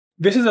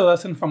This is a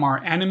lesson from our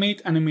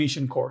Animate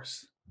animation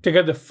course. To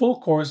get the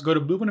full course, go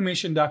to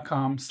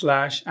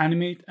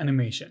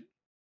bloopanimation.com/animateanimation.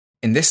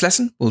 In this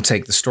lesson, we'll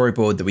take the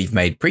storyboard that we've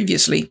made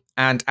previously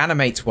and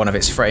animate one of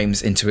its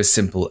frames into a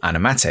simple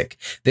animatic.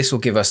 This will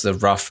give us the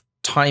rough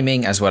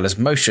timing as well as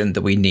motion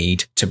that we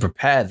need to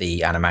prepare the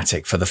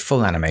animatic for the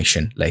full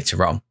animation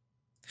later on.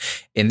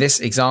 In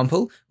this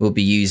example, we'll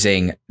be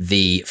using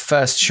the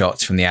first shot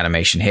from the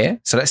animation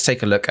here. So let's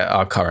take a look at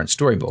our current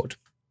storyboard.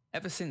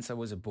 Ever since I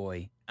was a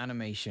boy,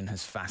 animation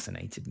has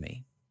fascinated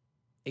me.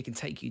 It can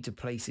take you to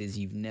places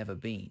you've never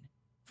been,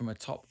 from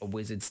atop a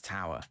wizard's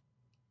tower.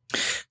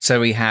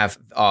 So we have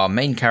our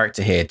main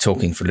character here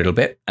talking for a little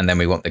bit, and then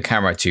we want the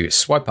camera to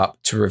swipe up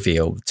to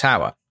reveal the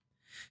tower.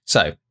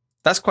 So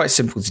that's quite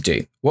simple to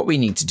do. What we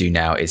need to do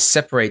now is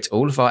separate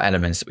all of our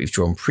elements that we've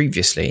drawn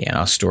previously in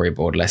our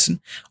storyboard lesson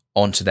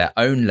onto their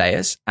own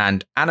layers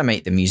and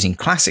animate them using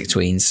classic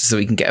tweens so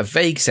we can get a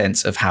vague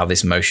sense of how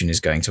this motion is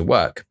going to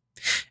work.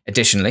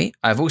 Additionally,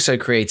 I've also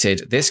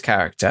created this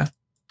character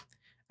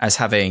as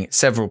having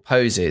several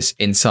poses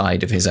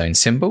inside of his own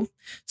symbol,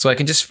 so I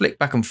can just flick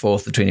back and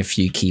forth between a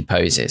few key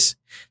poses.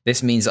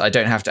 This means that I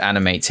don't have to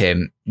animate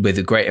him with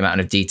a great amount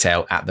of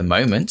detail at the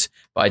moment,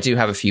 but I do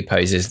have a few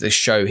poses that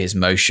show his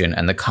motion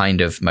and the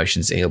kind of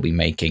motions that he'll be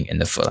making in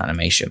the full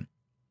animation.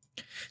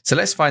 So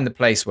let's find the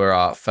place where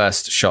our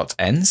first shot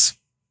ends.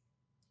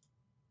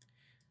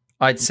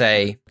 I'd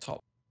say,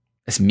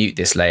 let's mute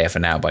this layer for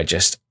now by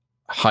just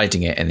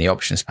hiding it in the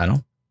options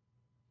panel.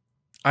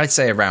 I'd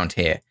say around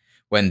here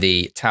when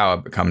the tower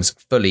becomes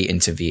fully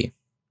into view.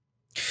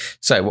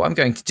 So what I'm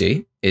going to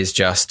do is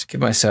just give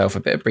myself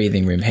a bit of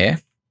breathing room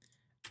here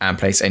and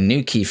place a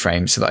new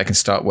keyframe so that I can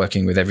start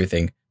working with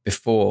everything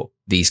before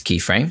these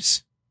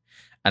keyframes.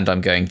 And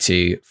I'm going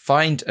to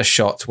find a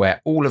shot where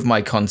all of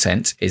my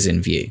content is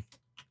in view.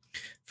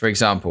 For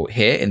example,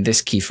 here in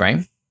this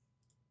keyframe,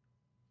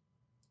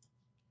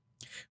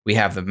 we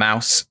have the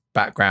mouse,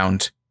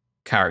 background,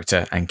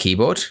 character, and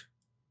keyboard.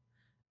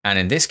 And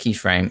in this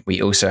keyframe,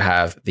 we also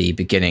have the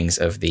beginnings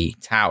of the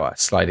tower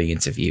sliding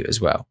into view as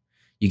well.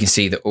 You can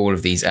see that all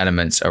of these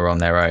elements are on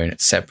their own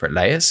separate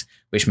layers,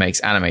 which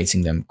makes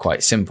animating them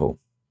quite simple.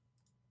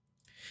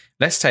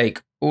 Let's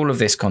take all of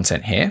this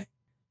content here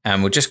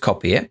and we'll just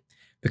copy it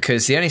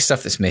because the only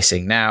stuff that's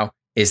missing now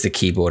is the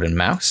keyboard and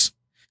mouse.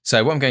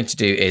 So what I'm going to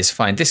do is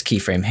find this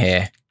keyframe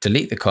here,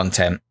 delete the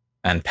content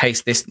and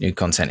paste this new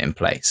content in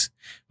place,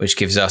 which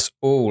gives us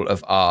all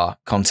of our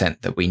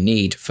content that we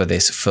need for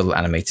this full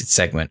animated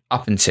segment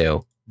up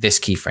until this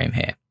keyframe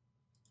here.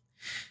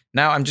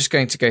 Now I'm just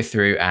going to go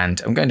through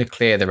and I'm going to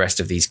clear the rest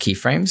of these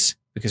keyframes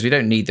because we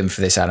don't need them for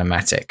this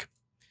animatic.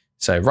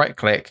 So right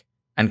click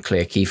and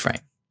clear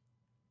keyframe.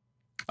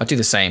 I'll do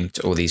the same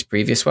to all these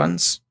previous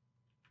ones.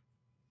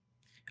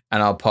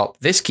 And I'll pop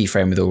this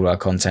keyframe with all our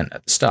content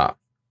at the start.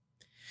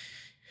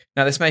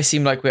 Now, this may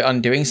seem like we're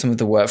undoing some of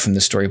the work from the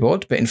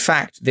storyboard, but in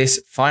fact,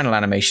 this final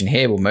animation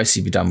here will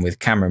mostly be done with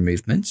camera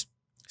movement.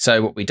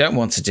 So what we don't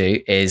want to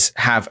do is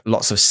have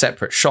lots of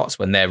separate shots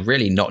when they're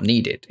really not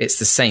needed. It's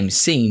the same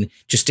scene,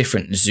 just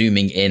different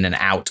zooming in and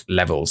out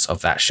levels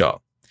of that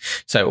shot.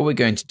 So all we're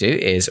going to do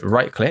is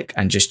right click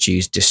and just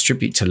choose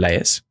distribute to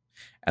layers.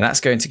 And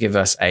that's going to give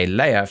us a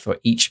layer for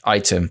each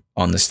item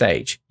on the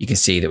stage. You can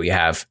see that we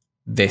have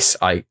this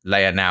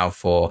layer now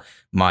for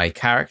my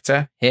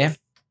character here,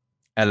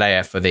 a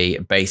layer for the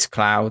base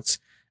clouds,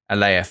 a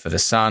layer for the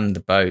sun, the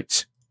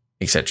boat,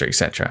 etc.,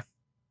 etc.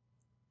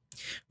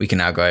 We can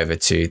now go over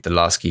to the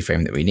last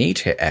keyframe that we need,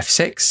 hit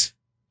F6,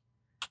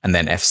 and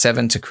then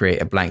F7 to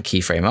create a blank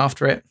keyframe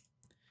after it.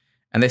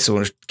 And this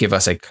will give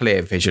us a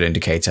clear visual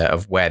indicator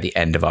of where the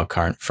end of our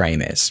current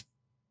frame is.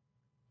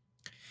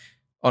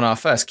 On our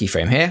first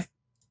keyframe here,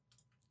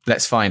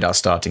 let's find our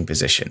starting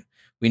position.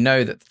 We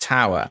know that the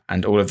tower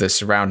and all of the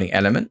surrounding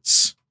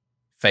elements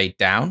fade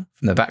down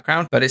from the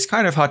background, but it's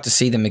kind of hard to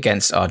see them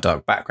against our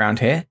dark background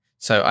here.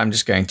 So I'm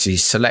just going to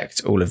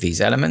select all of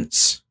these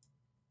elements,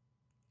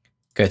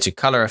 go to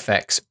color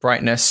effects,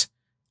 brightness,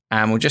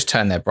 and we'll just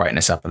turn their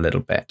brightness up a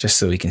little bit just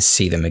so we can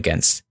see them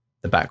against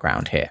the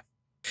background here.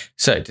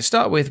 So to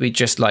start with, we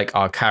just like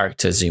our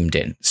character zoomed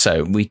in.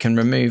 So we can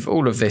remove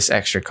all of this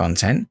extra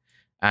content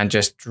and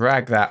just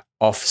drag that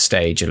off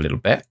stage a little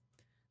bit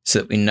so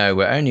that we know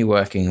we're only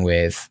working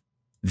with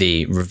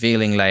the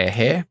revealing layer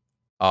here,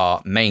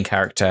 our main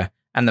character,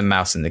 and the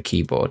mouse and the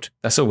keyboard.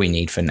 That's all we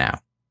need for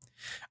now.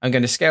 I'm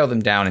going to scale them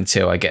down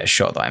until I get a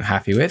shot that I'm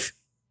happy with.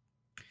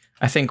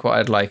 I think what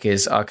I'd like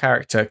is our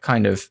character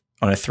kind of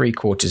on a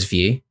 3/4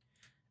 view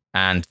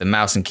and the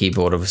mouse and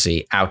keyboard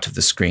obviously out of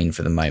the screen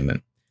for the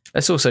moment.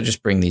 Let's also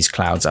just bring these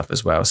clouds up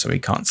as well so we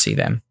can't see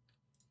them.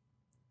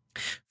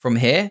 From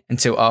here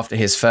until after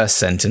his first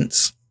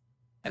sentence,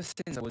 ever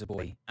since I was a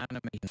boy,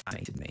 animation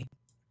fascinated me.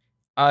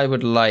 I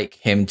would like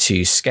him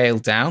to scale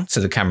down so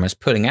the camera's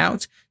pulling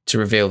out to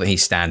reveal that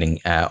he's standing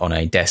on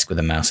a desk with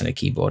a mouse and a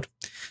keyboard.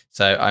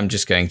 So I'm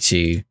just going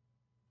to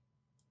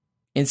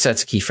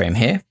insert a keyframe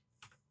here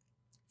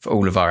for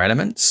all of our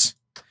elements,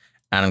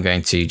 and I'm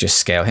going to just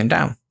scale him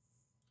down.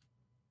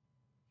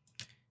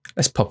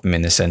 Let's pop him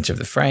in the center of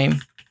the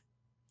frame.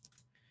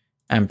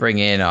 and bring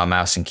in our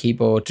mouse and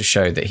keyboard to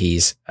show that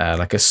he's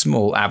like a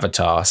small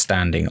avatar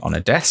standing on a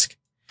desk.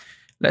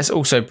 Let's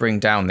also bring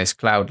down this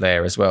cloud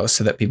layer as well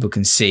so that people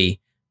can see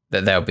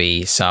that there'll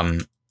be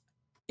some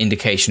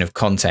indication of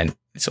content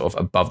sort of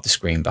above the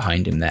screen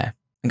behind him there.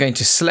 I'm going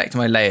to select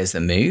my layers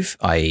that move,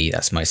 i.e.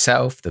 that's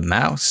myself, the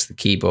mouse, the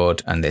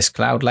keyboard, and this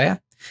cloud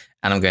layer.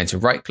 And I'm going to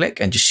right click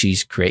and just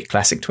choose Create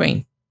Classic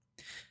Tween.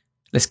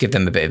 Let's give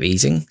them a bit of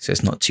easing so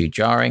it's not too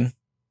jarring.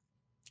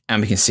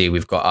 And we can see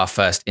we've got our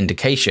first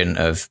indication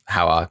of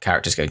how our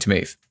character is going to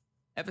move.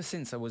 Ever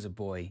since I was a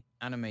boy,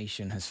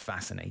 animation has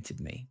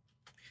fascinated me.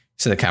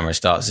 So the camera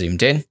starts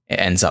zoomed in, it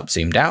ends up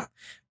zoomed out,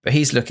 but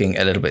he's looking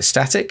a little bit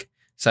static.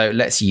 So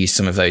let's use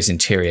some of those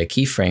interior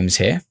keyframes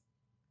here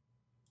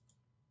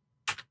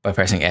by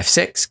pressing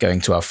F6, going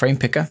to our frame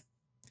picker,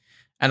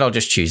 and I'll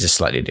just choose a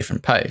slightly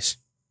different pose.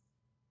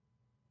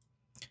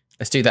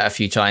 Let's do that a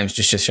few times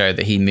just to show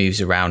that he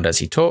moves around as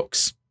he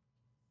talks.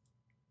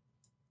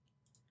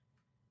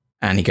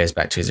 And he goes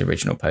back to his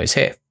original pose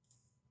here.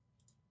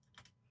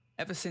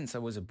 Ever since I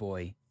was a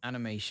boy,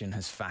 animation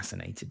has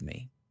fascinated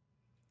me.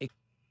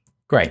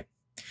 Great.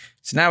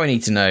 So now we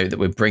need to know that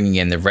we're bringing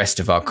in the rest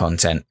of our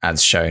content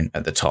as shown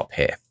at the top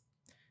here.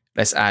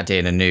 Let's add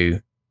in a new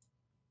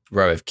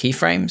row of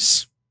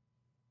keyframes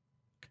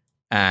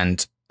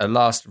and a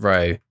last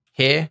row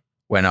here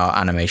when our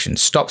animation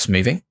stops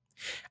moving.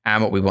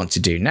 And what we want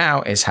to do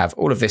now is have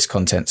all of this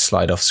content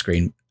slide off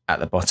screen at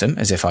the bottom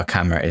as if our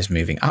camera is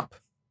moving up.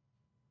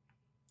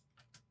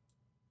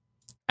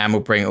 And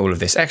we'll bring all of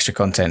this extra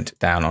content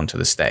down onto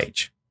the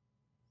stage.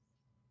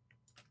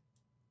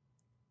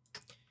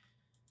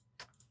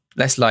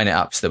 Let's line it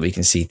up so that we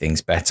can see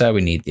things better.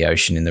 We need the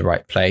ocean in the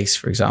right place,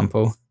 for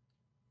example.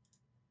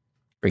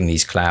 Bring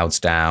these clouds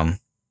down,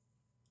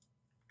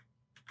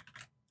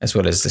 as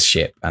well as the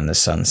ship and the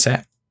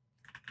sunset.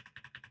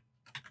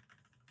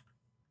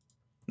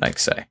 Like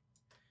so.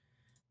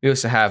 We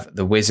also have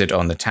the wizard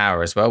on the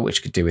tower as well,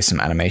 which could do with some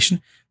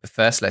animation. But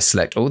first, let's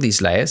select all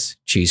these layers,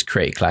 choose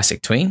Create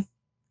Classic Tween,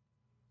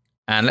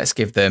 and let's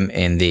give them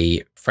in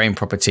the frame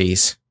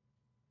properties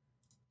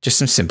just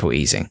some simple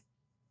easing.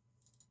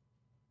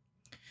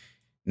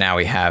 Now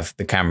we have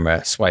the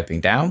camera swiping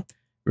down,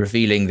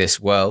 revealing this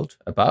world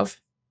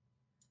above,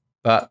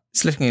 but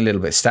it's looking a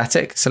little bit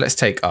static. So let's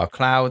take our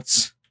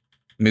clouds,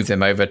 move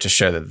them over to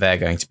show that they're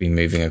going to be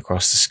moving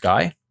across the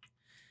sky.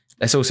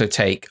 Let's also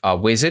take our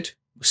wizard,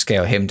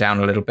 scale him down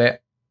a little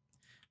bit,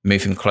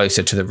 move him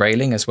closer to the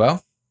railing as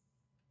well.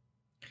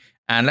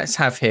 And let's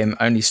have him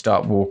only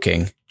start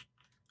walking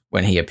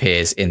when he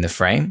appears in the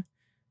frame.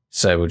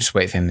 So we'll just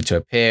wait for him to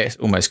appear. It's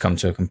almost come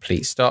to a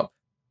complete stop.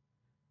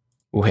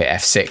 We'll hit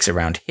F6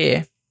 around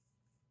here,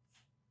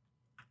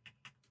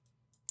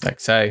 like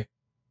so.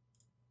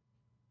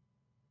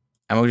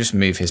 And we'll just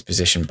move his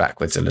position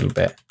backwards a little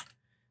bit,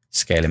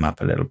 scale him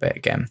up a little bit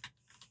again.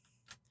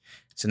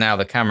 So now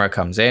the camera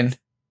comes in,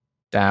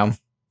 down,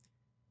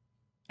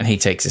 and he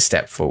takes a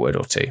step forward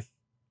or two.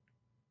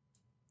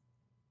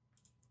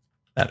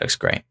 That looks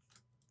great.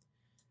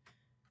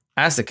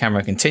 As the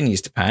camera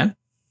continues to pan,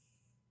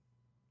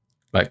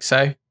 like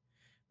so,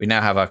 we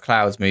now have our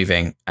clouds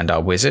moving and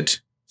our wizard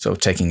sort of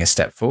taking a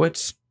step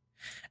forwards.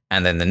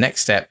 And then the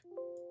next step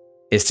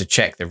is to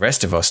check the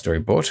rest of our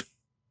storyboard.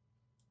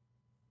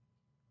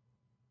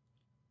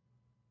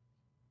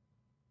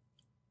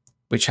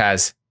 Which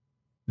has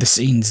the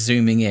scene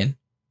zooming in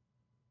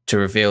to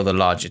reveal the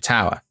larger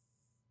tower.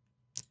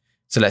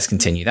 So let's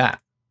continue that.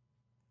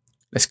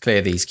 Let's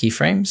clear these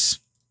keyframes.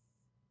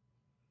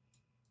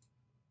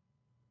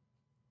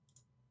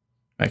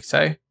 Like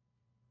so.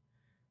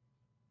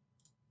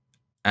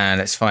 And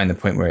let's find the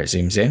point where it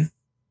zooms in.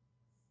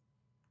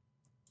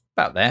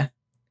 About there.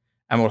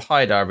 And we'll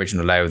hide our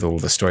original layer with all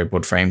the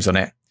storyboard frames on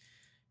it.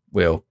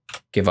 We'll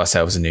give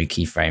ourselves a new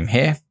keyframe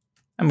here.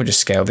 And we'll just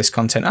scale this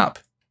content up.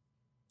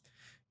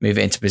 Move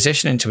it into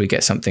position until we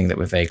get something that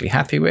we're vaguely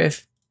happy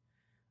with.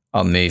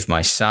 I'll move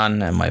my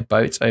sun and my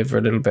boat over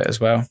a little bit as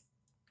well.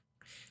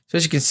 So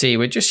as you can see,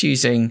 we're just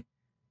using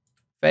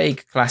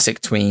vague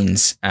classic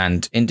tweens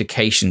and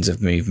indications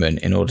of movement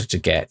in order to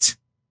get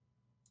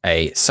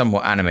a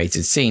somewhat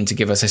animated scene to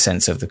give us a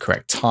sense of the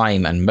correct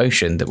time and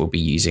motion that we'll be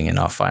using in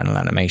our final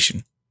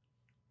animation.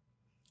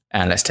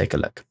 And let's take a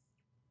look.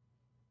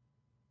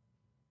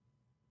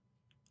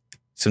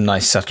 Some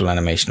nice subtle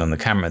animation on the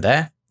camera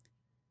there.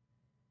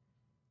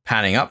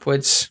 Panning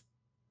upwards.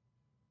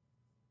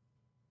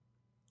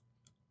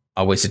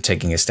 Our wizard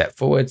taking a step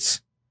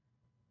forwards.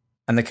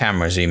 And the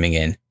camera zooming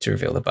in to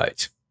reveal the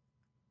boat.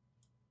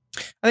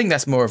 I think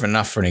that's more of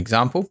enough for an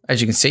example. As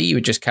you can see, you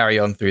would just carry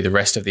on through the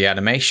rest of the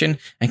animation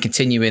and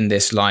continue in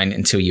this line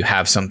until you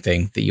have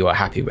something that you are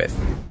happy with.